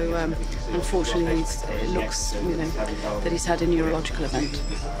finish, so unfortunately it looks, that he's had a neurological event.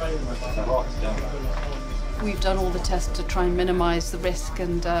 We've done all the tests to try and minimise the risk,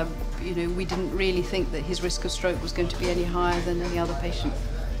 and we didn't really think that his risk of stroke was going to be any higher than any other patient.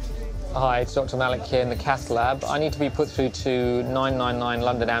 Hi, it's Dr. Malik here in the cath lab. I need to be put through to 999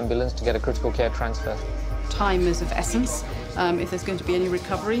 London Ambulance to get a critical care transfer. Time is of essence. If there's going to be any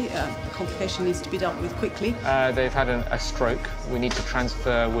recovery, the complication needs to be dealt with quickly. They've had a stroke. We need to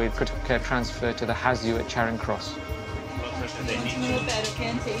transfer with critical care transfer to the HASU at Charing Cross.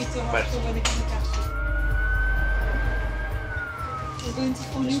 We're going to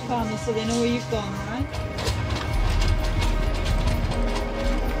phone your family so they know where you've gone, right?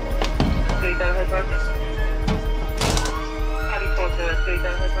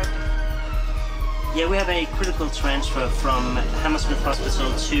 Yeah, we have a critical transfer from Hammersmith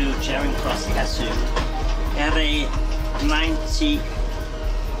Hospital to Charing Cross HASU. We have a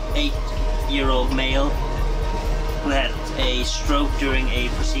 98-year-old male who had a stroke during a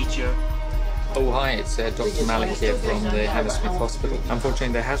procedure. Oh, hi, it's Dr. Malik here from the Hammersmith Hospital.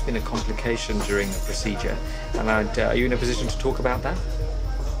 Unfortunately, there has been a complication during the procedure, and are you in a position to talk about that?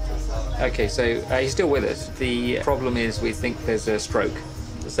 Okay, so he's still with us. The problem is we think there's a stroke.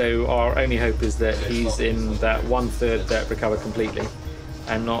 So our only hope is that he's in that 1/3 that recover completely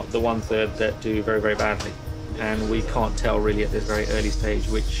and not the 1/3 that do very, very badly. And we can't tell really at this very early stage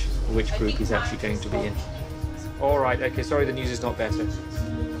which group he's actually going to be in. All right, okay, sorry the news is not better.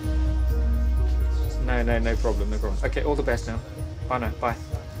 No problem. Okay, all the best now. Bye now, bye.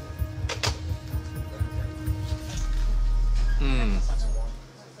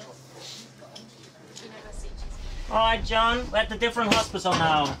 All right, John, we're at the different hospital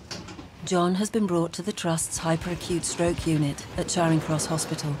now. John has been brought to the Trust's hyperacute stroke unit at Charing Cross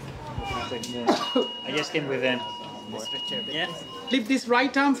Hospital. I just came with him. Yeah. Lift this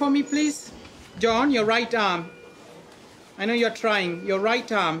right arm for me, please. John, your right arm. I know you're trying. Your right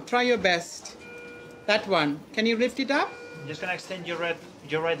arm. Try your best. That one. Can you lift it up? I'm just going to extend your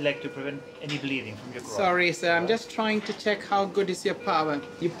right leg to prevent any bleeding from your groin. Sorry, sir. I'm just trying to check how good is your power.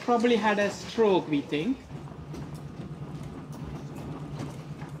 You probably had a stroke, we think.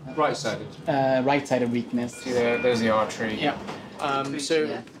 Right-sided. Right-sided weakness. See there, there's the artery. Yeah.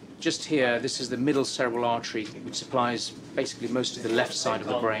 Just here, this is the middle cerebral artery, which supplies basically most of the left side of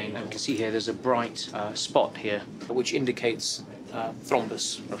the brain. And you can see here, there's a bright spot here, which indicates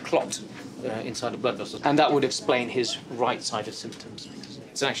thrombus, or clot, inside the blood vessels. And that would explain his right-sided symptoms.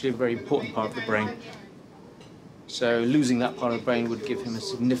 It's actually a very important part of the brain. So losing that part of the brain would give him a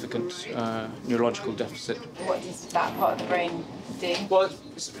significant neurological deficit. What does that part of the brain do? Well,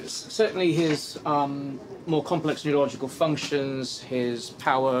 certainly his more complex neurological functions, his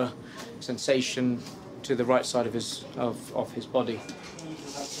power, sensation to the right side of his body.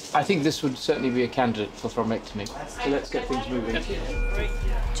 I think this would certainly be a candidate for thrombectomy. So let's get things moving.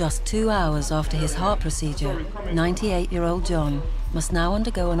 Just 2 hours after his heart procedure, 98-year-old John must now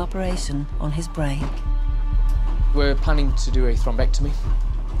undergo an operation on his brain. We're planning to do a thrombectomy,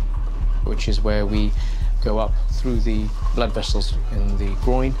 which is where we go up through the blood vessels in the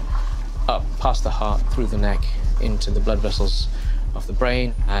groin, up past the heart, through the neck, into the blood vessels of the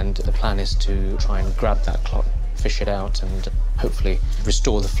brain, and the plan is to try and grab that clot, fish it out, and hopefully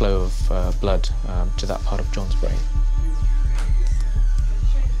restore the flow of blood to that part of John's brain.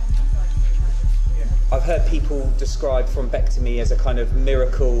 I've heard people describe thrombectomy as a kind of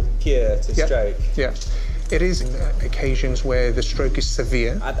miracle cure to stroke. Yeah. It is occasions where the stroke is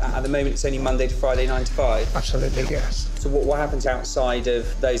severe. At the moment, it's only Monday to Friday, 9 to 5? Absolutely, yes. So what happens outside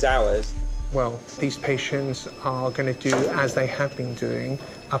of those hours? Well, these patients are going to do as they have been doing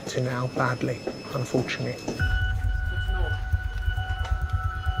up to now badly, unfortunately.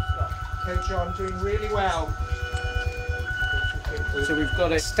 Okay, John, doing really well. So we've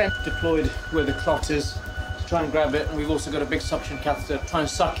got a stent deployed where the clot is to try and grab it, and we've also got a big suction catheter to try and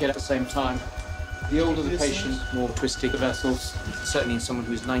suck it at the same time. The older the patient, more twisting the vessels, certainly in someone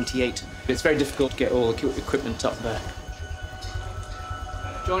who's 98. It's very difficult to get all the equipment up there.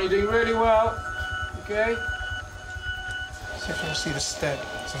 John, you're doing really well. Okay? So if you see the stent,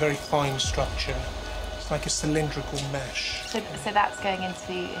 it's a very fine structure. It's like a cylindrical mesh. So that's going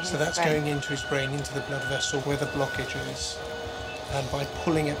into his So that's brain. going into his brain, into the blood vessel where the blockage is. And by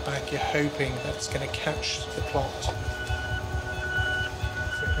pulling it back, you're hoping that it's going to catch the clot.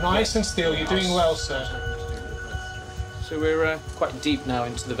 Nice and still, you're doing well, sir. So we're quite deep now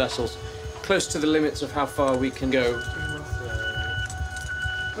into the vessels, close to the limits of how far we can go.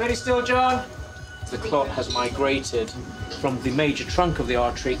 Ready still, John? The clot has migrated from the major trunk of the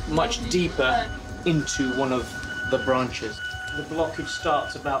artery much deeper into one of the branches. The blockage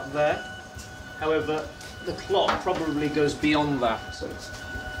starts about there. However, the clot probably goes beyond that, so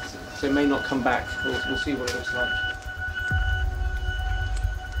it may not come back. We'll see what it looks like.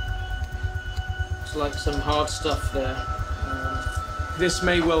 Looks like some hard stuff there. This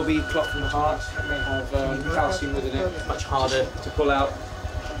may well be clot from the heart. It may have calcium within it, much harder to pull out.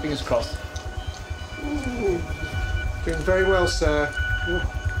 Fingers crossed. Ooh. Doing very well, sir.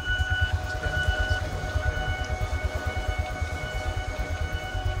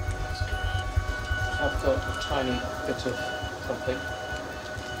 I've got a tiny bit of something.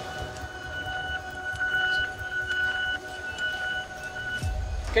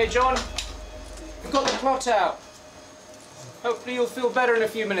 Okay, John, we've got the clot out. Hopefully you'll feel better in a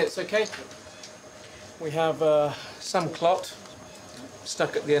few minutes, okay? We have some clot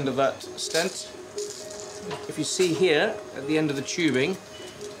stuck at the end of that stent. If you see here, at the end of the tubing,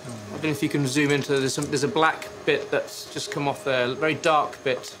 I don't know if you can zoom into this, there's a black bit that's just come off there, a very dark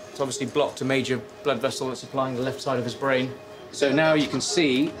bit. It's obviously blocked a major blood vessel that's supplying the left side of his brain. So now you can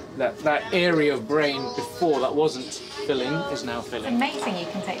see that that area of brain before that wasn't filling is now filling. It's amazing you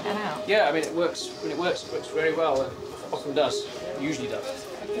can take that out. Yeah, I mean, it works very well, and often does, usually does.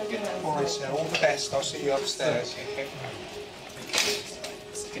 All right, sir, all the best. I'll see you upstairs.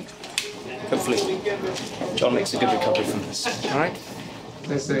 Hopefully, John makes a good recovery from this. All right?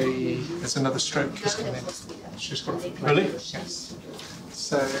 There's another stroke that's coming in. It's just got to Really? Yes.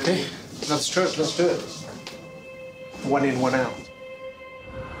 So, okay, another stroke, let's do it. One in, one out.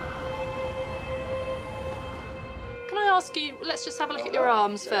 Can I ask you, let's just have a look at your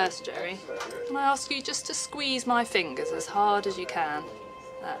arms first, Jerry. Can I ask you just to squeeze my fingers as hard as you can?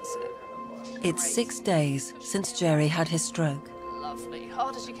 That's it. It's 6 days since Jerry had his stroke. Lovely.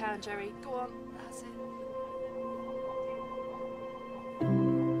 Hard as you can, Jerry. Go on. That's it.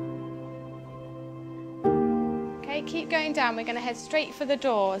 Okay, keep going down. We're going to head straight for the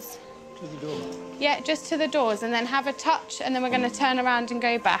doors. To the door? Yeah, just to the doors, and then have a touch, and then we're going to turn around and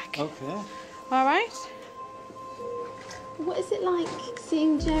go back. Okay. All right? What is it like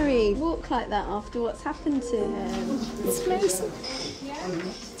seeing Jerry walk like that after what's happened to him? It's amazing.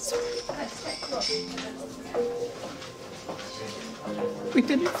 We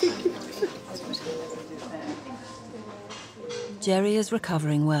didn't think it. Jerry is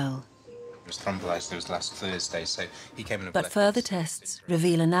recovering well. It was thrombolyzed. It was last Thursday, so he came in a But further tests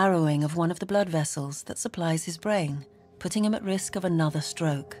reveal a narrowing of one of the blood vessels that supplies his brain, putting him at risk of another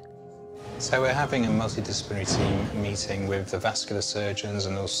stroke. So we're having a multidisciplinary team meeting with the vascular surgeons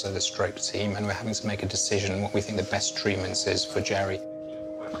and also the stroke team, and we're having to make a decision on what we think the best treatments is for Jerry.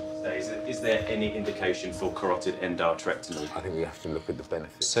 Is there any indication for carotid endarterectomy? I think we have to look at the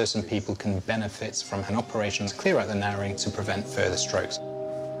benefits. Certain people can benefit from an operation to clear out the narrowing to prevent further strokes.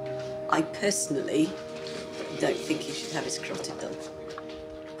 I personally don't think he should have his carotid done.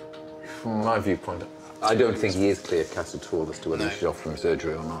 From my viewpoint, I don't think he is clear-cut at all as to whether he should offer him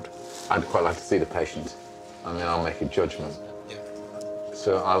surgery or not. I'd quite like to see the patient. I mean, I'll make a judgment. Yeah.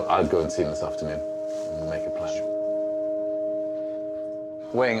 So I'll go and see him this afternoon and make a plan.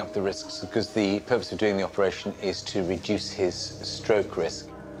 Weighing up the risks, because the purpose of doing the operation is to reduce his stroke risk.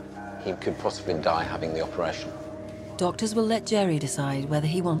 He could possibly die having the operation. Doctors will let Jerry decide whether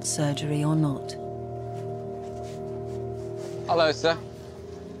he wants surgery or not. Hello, sir.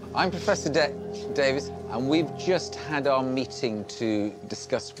 I'm Professor Davis, and we've just had our meeting to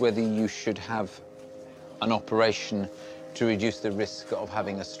discuss whether you should have an operation to reduce the risk of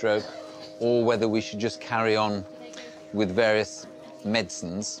having a stroke, or whether we should just carry on with various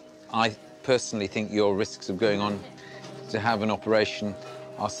medicines. I personally think your risks of going on to have an operation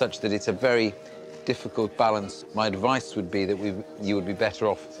are such that it's a very difficult balance. My advice would be that you would be better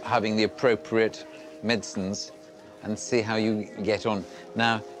off having the appropriate medicines and see how you get on.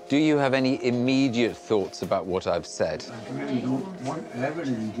 Now, do you have any immediate thoughts about what I've said? I really don't want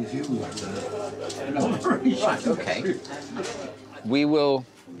everything to do with an operation. Right, OK. We will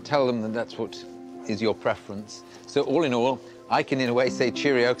tell them that that's what is your preference. So all in all, I can in a way say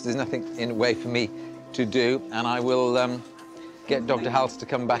cheerio, because there's nothing in a way for me to do, and I will get Dr. Hals to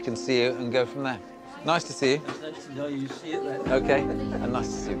come back and see you and go from there. Nice to see you. No, you see it then. OK, and nice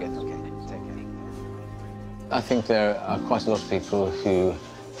to see you again. OK, take care. I think there are quite a lot of people who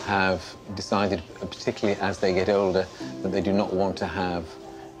have decided, particularly as they get older, that they do not want to have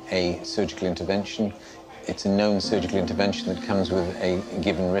a surgical intervention. It's a known surgical intervention that comes with a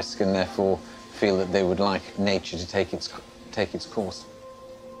given risk, and therefore feel that they would like nature to take its course.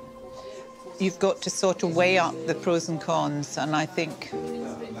 You've got to sort of weigh up the pros and cons, and I think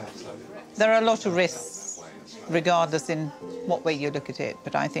there are a lot of risks, regardless in what way you look at it,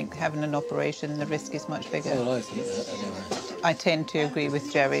 but I think having an operation, the risk is much bigger. Well, I think that anyway. I tend to agree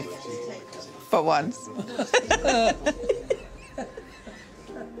with Jerry, for once.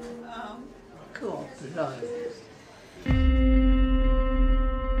 Cool. No.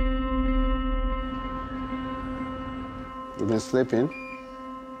 You've been sleeping?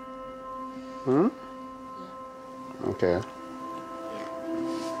 Hmm? Okay.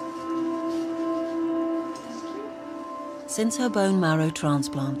 Since her bone marrow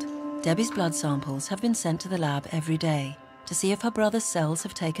transplant, Debbie's blood samples have been sent to the lab every day to see if her brother's cells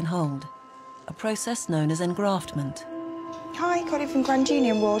have taken hold, a process known as engraftment. Hi, Cardiff from Grand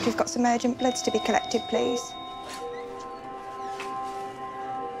Union Ward. We've got some urgent bloods to be collected, please.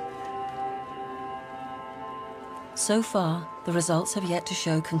 So far, the results have yet to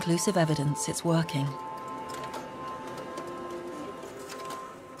show conclusive evidence it's working.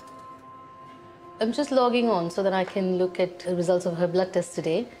 I'm just logging on so that I can look at the results of her blood test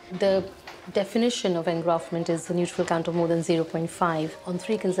today. The definition of engraftment is a neutrophil count of more than 0.5 on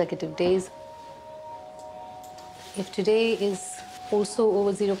 3 consecutive days. If today is also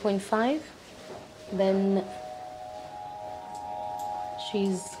over 0.5, then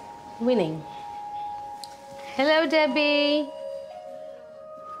she's winning. Hello, Debbie.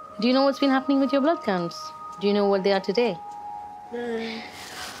 Do you know what's been happening with your blood counts? Do you know what they are today? No.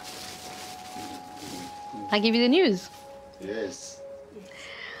 I give you the news. Yes.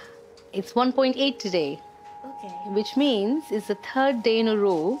 It's 1.8 today. Okay. Which means it's the 3rd day in a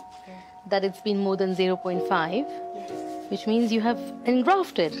row that it's been more than 0.5, which means you have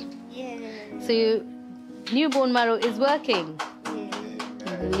engrafted. Yeah. So your new bone marrow is working.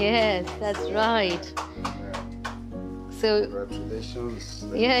 Yeah. Yes, that's right. So, congratulations.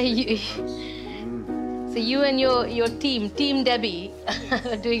 So you and your team Debbie,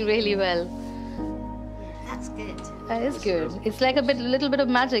 are doing really well. That's good. That is good. It's like a little bit of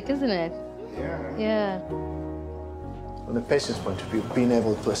magic, isn't it? Yeah. Yeah. From the patient's point of view, being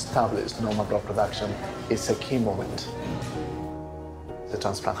able to establish normal blood production is a key moment. The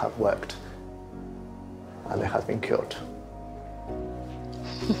transplant has worked, and they have been cured.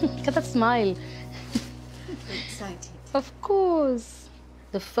 Look at that smile. Excited. Of course.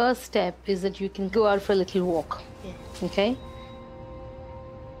 The first step is that you can go out for a little walk. Yeah. Okay?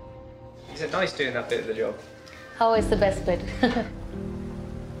 Is it nice doing that bit of the job? Oh, it's the best bit.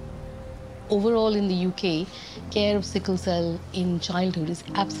 Overall in the UK, care of sickle cell in childhood is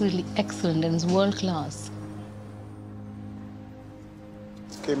absolutely excellent and is world class.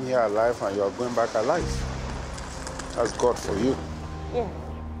 You came here alive and you are going back alive. That's God for you. Yeah.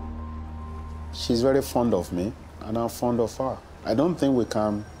 She's very fond of me, and I'm fond of her. I don't think we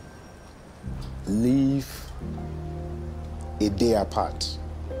can live a day apart.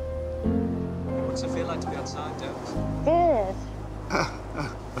 What's it feel like to be outside, Deb? Good.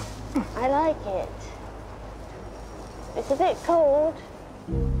 I like it. It's a bit cold.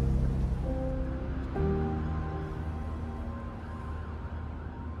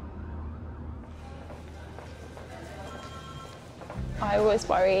 I was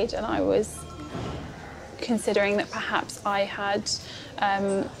worried, and I was considering that perhaps I had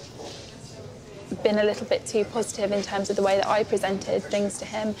been a little bit too positive in terms of the way that I presented things to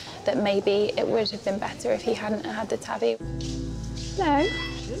him, that maybe it would have been better if he hadn't had the TAVI. Hello.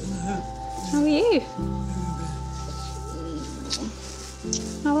 How are you?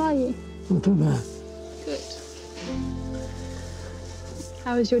 How are you? Not too bad. Good.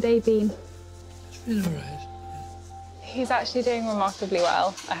 How has your day been? He's all right. He's actually doing remarkably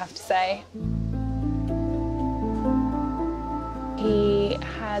well, I have to say. He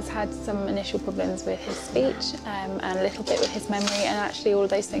has had some initial problems with his speech and a little bit with his memory, and actually all of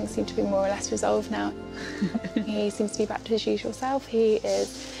those things seem to be more or less resolved now. He seems to be back to his usual self. He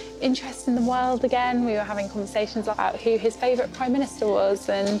is interested in the world again. We were having conversations about who his favourite Prime Minister was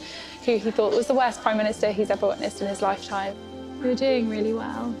and who he thought was the worst Prime Minister he's ever witnessed in his lifetime. You're doing really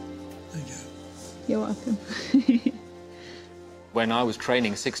well. Thank you. You're welcome. When I was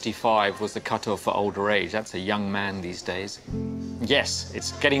training, 65 was the cutoff for older age. That's a young man these days. Yes,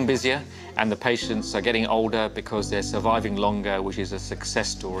 it's getting busier, and the patients are getting older because they're surviving longer, which is a success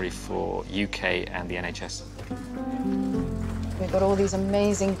story for UK and the NHS. We've got all these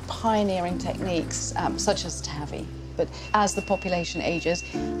amazing pioneering techniques, such as TAVI. But as the population ages,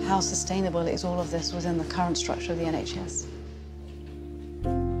 how sustainable is all of this within the current structure of the NHS?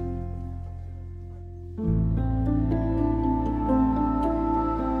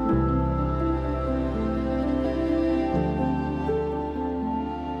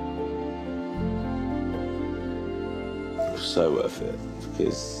 So worth it,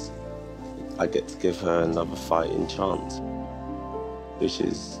 because I get to give her another fighting chance, which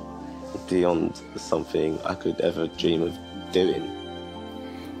is beyond something I could ever dream of doing.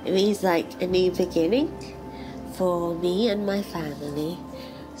 It means like a new beginning for me and my family,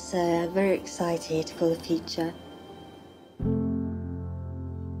 so I'm very excited for the future.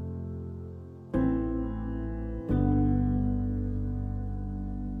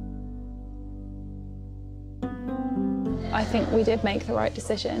 I think we did make the right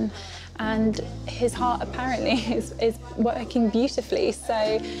decision, and his heart apparently is working beautifully. So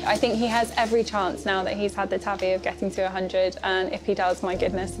I think he has every chance now that he's had the TAVI of getting to 100, and if he does, my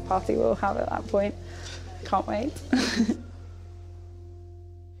goodness, the party we'll have at that point. Can't wait.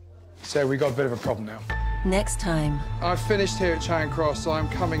 So we got a bit of a problem now. Next time. I've finished here at Charing Cross, so I'm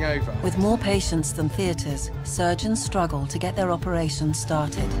coming over. With more patients than theatres, surgeons struggle to get their operations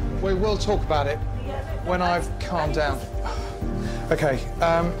started. We will talk about it when I've calmed down. Okay,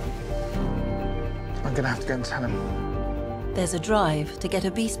 I'm gonna have to go and tell him. There's a drive to get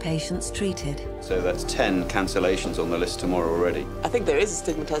obese patients treated. So that's 10 cancellations on the list tomorrow already. I think there is a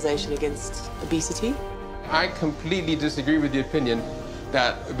stigmatisation against obesity. I completely disagree with the opinion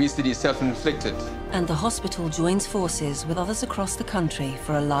that obesity is self-inflicted. And the hospital joins forces with others across the country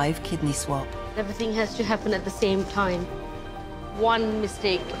for a live kidney swap. Everything has to happen at the same time. One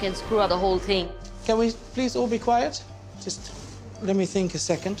mistake can screw up the whole thing. Can we please all be quiet? Just let me think a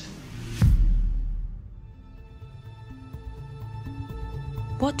second.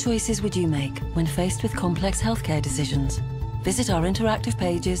 What choices would you make when faced with complex healthcare decisions? Visit our interactive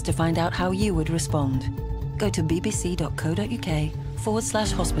pages to find out how you would respond. Go to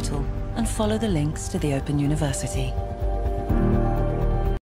bbc.co.uk/hospital and follow the links to the Open University.